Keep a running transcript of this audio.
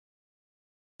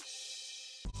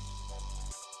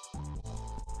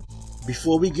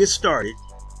before we get started,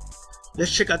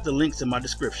 let's check out the links in my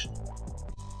description.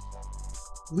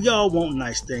 We all want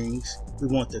nice things. We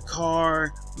want the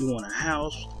car, we want a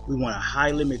house, we want a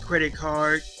high limit credit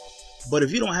card. But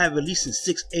if you don't have at least a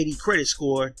 680 credit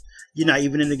score, you're not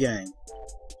even in the game.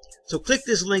 So click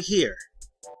this link here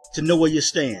to know where you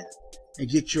stand and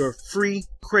get your free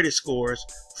credit scores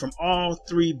from all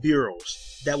three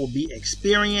bureaus. That will be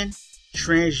Experian,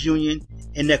 TransUnion,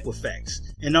 and Equifax.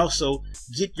 And also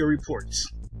get your reports.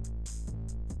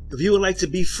 If you would like to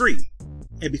be free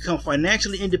and become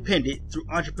financially independent through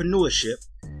entrepreneurship,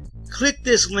 click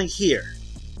this link here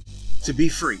to be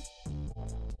free.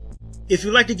 If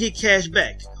you'd like to get cash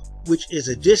back, which is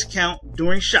a discount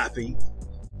during shopping,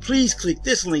 please click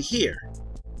this link here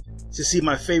to see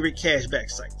my favorite cashback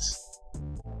sites.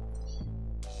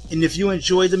 And if you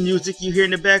enjoy the music you hear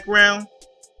in the background,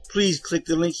 please click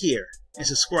the link here and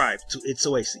subscribe to It's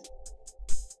Oasis.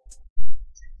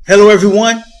 Hello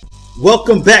everyone,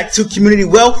 welcome back to Community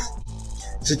Wealth.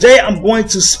 Today I'm going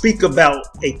to speak about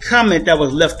a comment that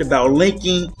was left about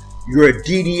linking your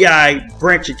DDI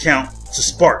branch account to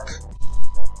Spark.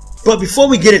 But before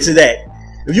we get into that,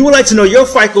 if you would like to know your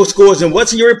FICO scores and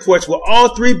what's in your reports with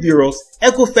all three bureaus,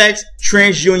 Equifax,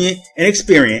 TransUnion, and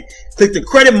Experian, click the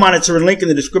credit monitoring link in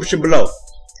the description below.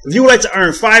 If you would like to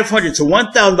earn $500 to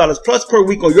 $1,000 plus per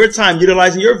week on your time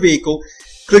utilizing your vehicle,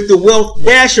 click the Wealth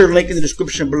Dasher link in the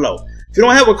description below. If you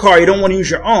don't have a car, you don't want to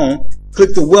use your own,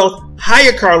 click the Wealth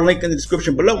HyreCar link in the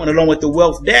description below, and along with the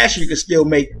Wealth Dasher, you can still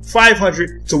make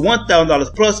 $500 to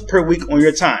 $1,000 plus per week on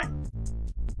your time.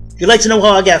 If you'd like to know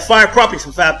how I got 5 properties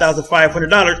for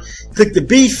 $5,500, click the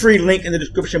Be Free link in the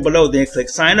description below, then click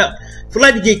Sign Up. If you'd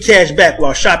like to get cash back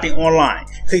while shopping online,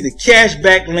 click the cash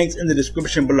back links in the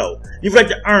description below. If you'd like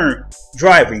to earn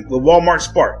driving with Walmart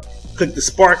Spark, click the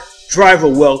Spark Driver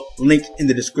Wealth link in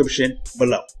the description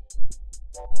below.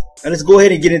 Now let's go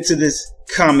ahead and get into this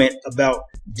comment about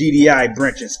DDI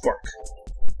branch and Spark.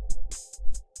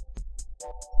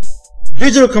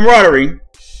 Digital Camaraderie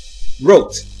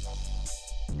wrote,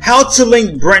 "How to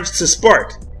link branch to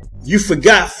Spark. You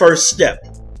forgot first step."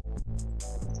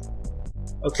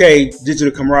 Okay,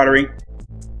 Digital Camaraderie.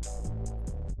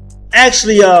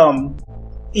 Actually,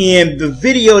 in the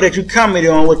video that you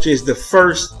commented on, which is the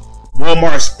first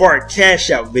Walmart Spark cash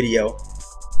out video,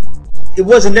 it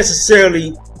wasn't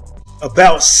necessarily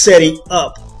about setting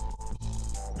up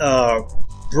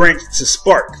branch to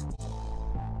Spark.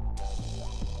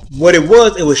 What it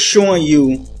was showing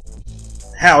you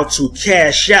how to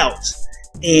cash out.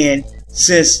 And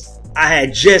since I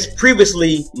had just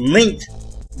previously linked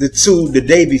the two the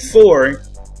day before,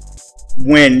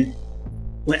 when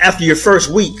after your first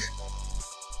week,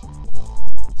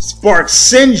 Spark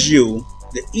sends you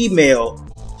the email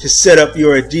to set up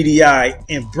your DDI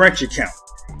and branch account.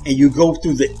 And you go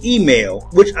through the email,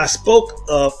 which I spoke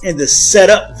of in the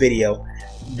setup video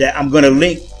that I'm going to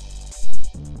link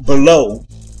below.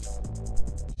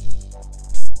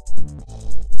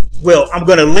 Well, I'm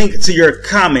going to link to your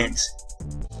comments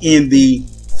in the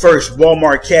first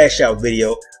Walmart cash out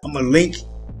video. I'm going to link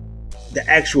the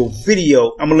actual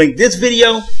video. I'm going to link this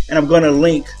video, and I'm going to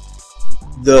link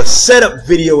the setup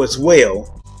video as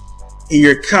well in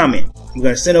your comment. I'm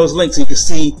going to send those links so you can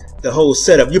see the whole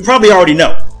setup. You probably already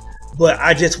know, but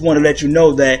I just want to let you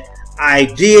know that I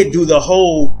did do the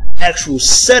whole actual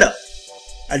setup.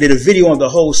 I did a video on the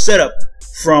whole setup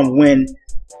from when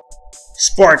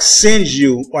Spark sends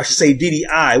you, or I should say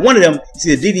DDI. One of them, it's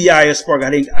either DDI or Spark. I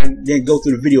didn't go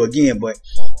through the video again, but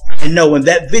I know in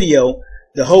that video,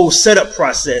 the whole setup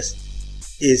process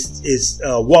is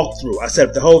walked through. I set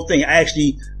up the whole thing. I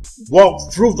actually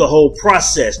walked through the whole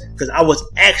process because I was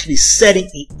actually setting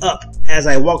it up as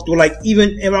I walked through. Like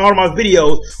even in all of my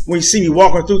videos, when you see me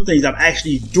walking through things, I'm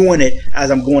actually doing it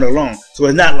as I'm going along. So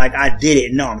it's not like I did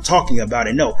it. No, I'm talking about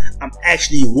it. No, I'm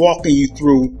actually walking you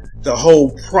through the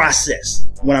whole process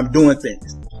when I'm doing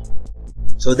things.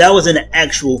 So that was an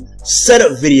actual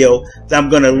setup video that I'm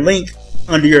going to link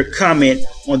under your comment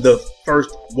on the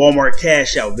first Walmart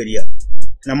cash out video.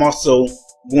 And I'm also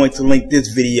going to link this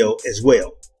video as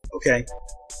well. Okay.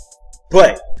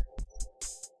 But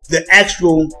the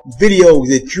actual video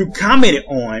that you commented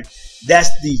on, that's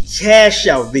the cash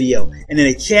out video. And in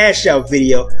the cash out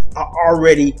video, I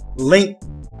already linked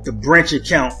the branch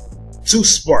account to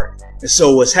Spark. And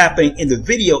so what's happening in the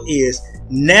video is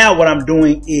now what I'm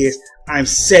doing is I'm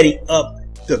setting up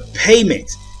the payment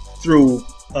through,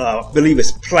 I believe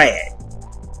it's Plaid.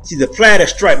 See, the Plaid or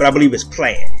Stripe, but I believe it's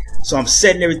Plaid. So I'm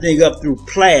setting everything up through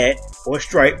Plaid or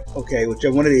Stripe, okay,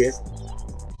 whichever one it is.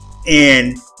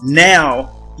 And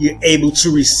now you're able to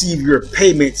receive your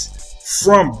payments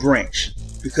from branch.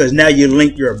 because now you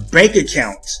link your bank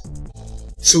account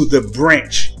to the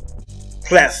branch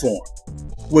platform,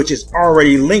 which is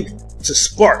already linked to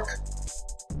Spark.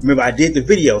 Remember, I did the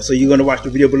video, so you're going to watch the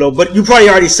video below, but you probably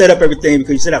already set up everything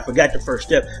because you said I forgot the first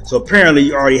step. So apparently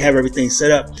you already have everything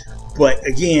set up. But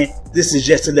again, this is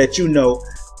just to let you know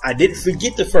I didn't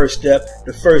forget the first step.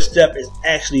 The first step is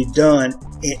actually done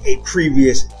in a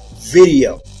previous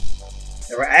video.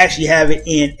 I actually have it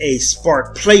in a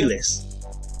Spark playlist.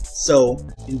 So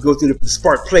you go through the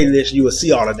Spark playlist, you will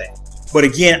see all of that. But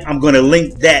again, I'm going to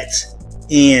link that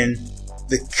in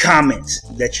the comments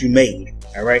that you made.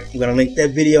 All right, I'm going to link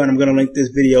that video, and I'm going to link this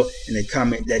video in the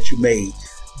comment that you made.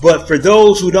 But for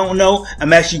those who don't know,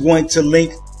 I'm actually going to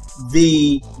link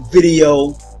the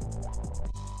video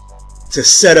to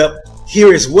set up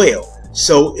here as well.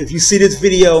 So if you see this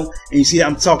video and you see that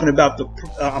I'm talking about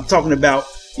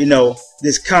you know,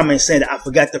 this comment saying that I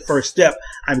forgot the first step,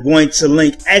 I'm going to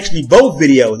link actually both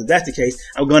videos. If that's the case,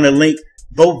 I'm going to link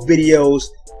both videos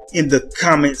in the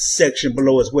comment section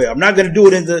below as well. I'm not going to do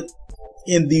it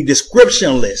in the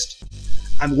description list.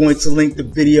 I'm going to link the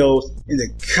videos in the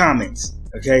comments.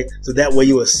 Okay, so that way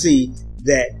you will see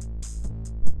that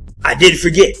I didn't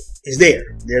forget. It's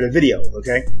there. They're the video.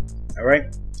 Okay, all right.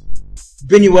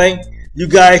 But anyway, you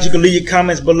guys, you can leave your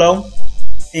comments below,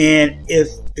 and if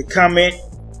the comment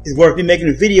is worth me making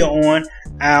a video on,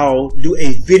 I'll do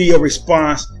a video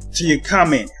response to your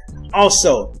comment.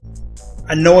 Also,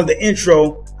 I know in the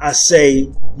intro I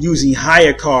say using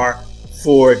HyreCar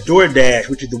for DoorDash,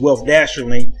 which is the Wealth Dasher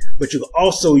link, but you can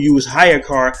also use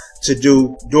HyreCar to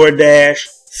do DoorDash,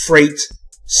 Frayt,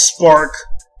 Spark,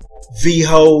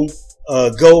 Veho,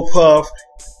 GoPuff,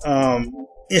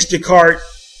 Instacart,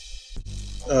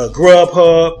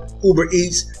 Grubhub, Uber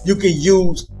Eats. You can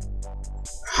use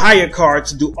HyreCar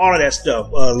to do all of that stuff.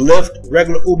 Lyft,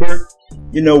 regular Uber,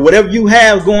 you know, whatever you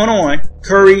have going on,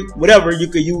 Curri, whatever, you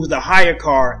can use the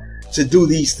HyreCar to do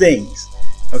these things.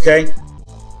 Okay,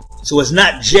 so it's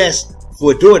not just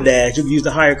for DoorDash. You can use the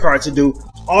HyreCar to do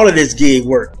all of this gig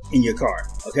work in your car.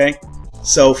 Okay,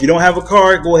 so if you don't have a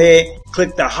car, go ahead,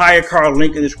 click the HyreCar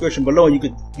link in the description below, and you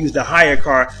can use the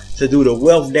HyreCar to do the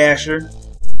Wealth Dasher,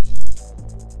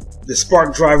 the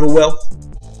Spark Driver Wealth,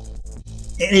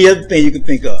 any other thing you can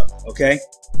think of. Okay,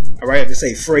 all right, I can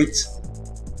say Frayt,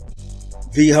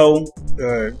 Veho,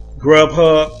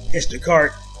 Grubhub,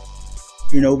 Instacart,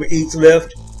 you know, Uber Eats,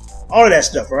 Lyft, all of that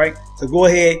stuff. All right, so go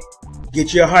ahead,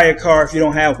 get your HyreCar if you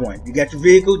don't have one. You got your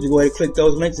vehicle, just go ahead and click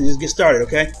those links and just get started.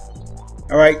 Okay,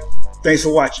 all right, thanks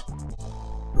for watching.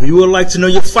 If you would like to know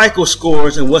your FICO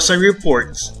scores and what's on your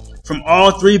reports from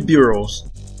all three bureaus,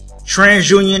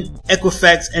 TransUnion,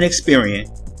 Equifax, and Experian,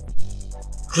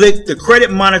 click the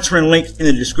credit monitoring link in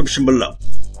the description below.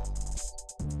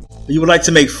 If you would like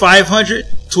to make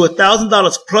 $500 to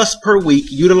 $1,000 plus per week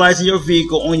utilizing your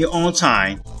vehicle on your own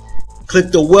time,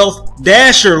 click the Wealth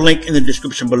Dasher link in the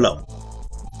description below.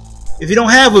 If you don't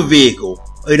have a vehicle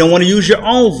or you don't want to use your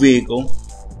own vehicle,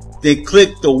 then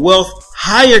click the Wealth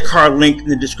HyreCar link in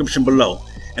the description below.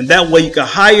 And that way you can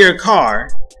hire a car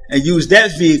and use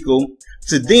that vehicle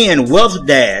to then Wealth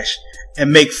Dash and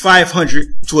make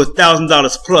 $500 to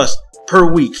 $1,000 plus per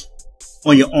week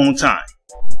on your own time.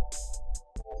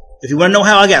 If you want to know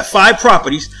how I got 5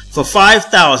 properties for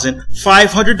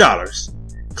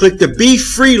 $5,500, click the Be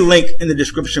Free link in the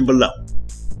description below.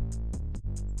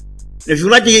 If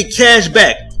you'd like to get cash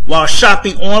back while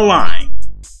shopping online,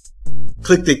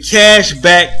 click the cash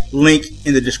back link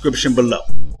in the description below.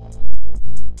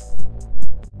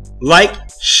 Like,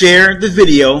 share the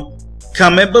video,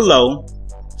 comment below,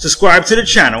 subscribe to the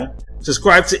channel,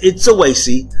 subscribe to It's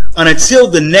Oasis, and until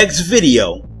the next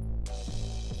video,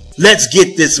 let's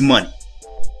get this money.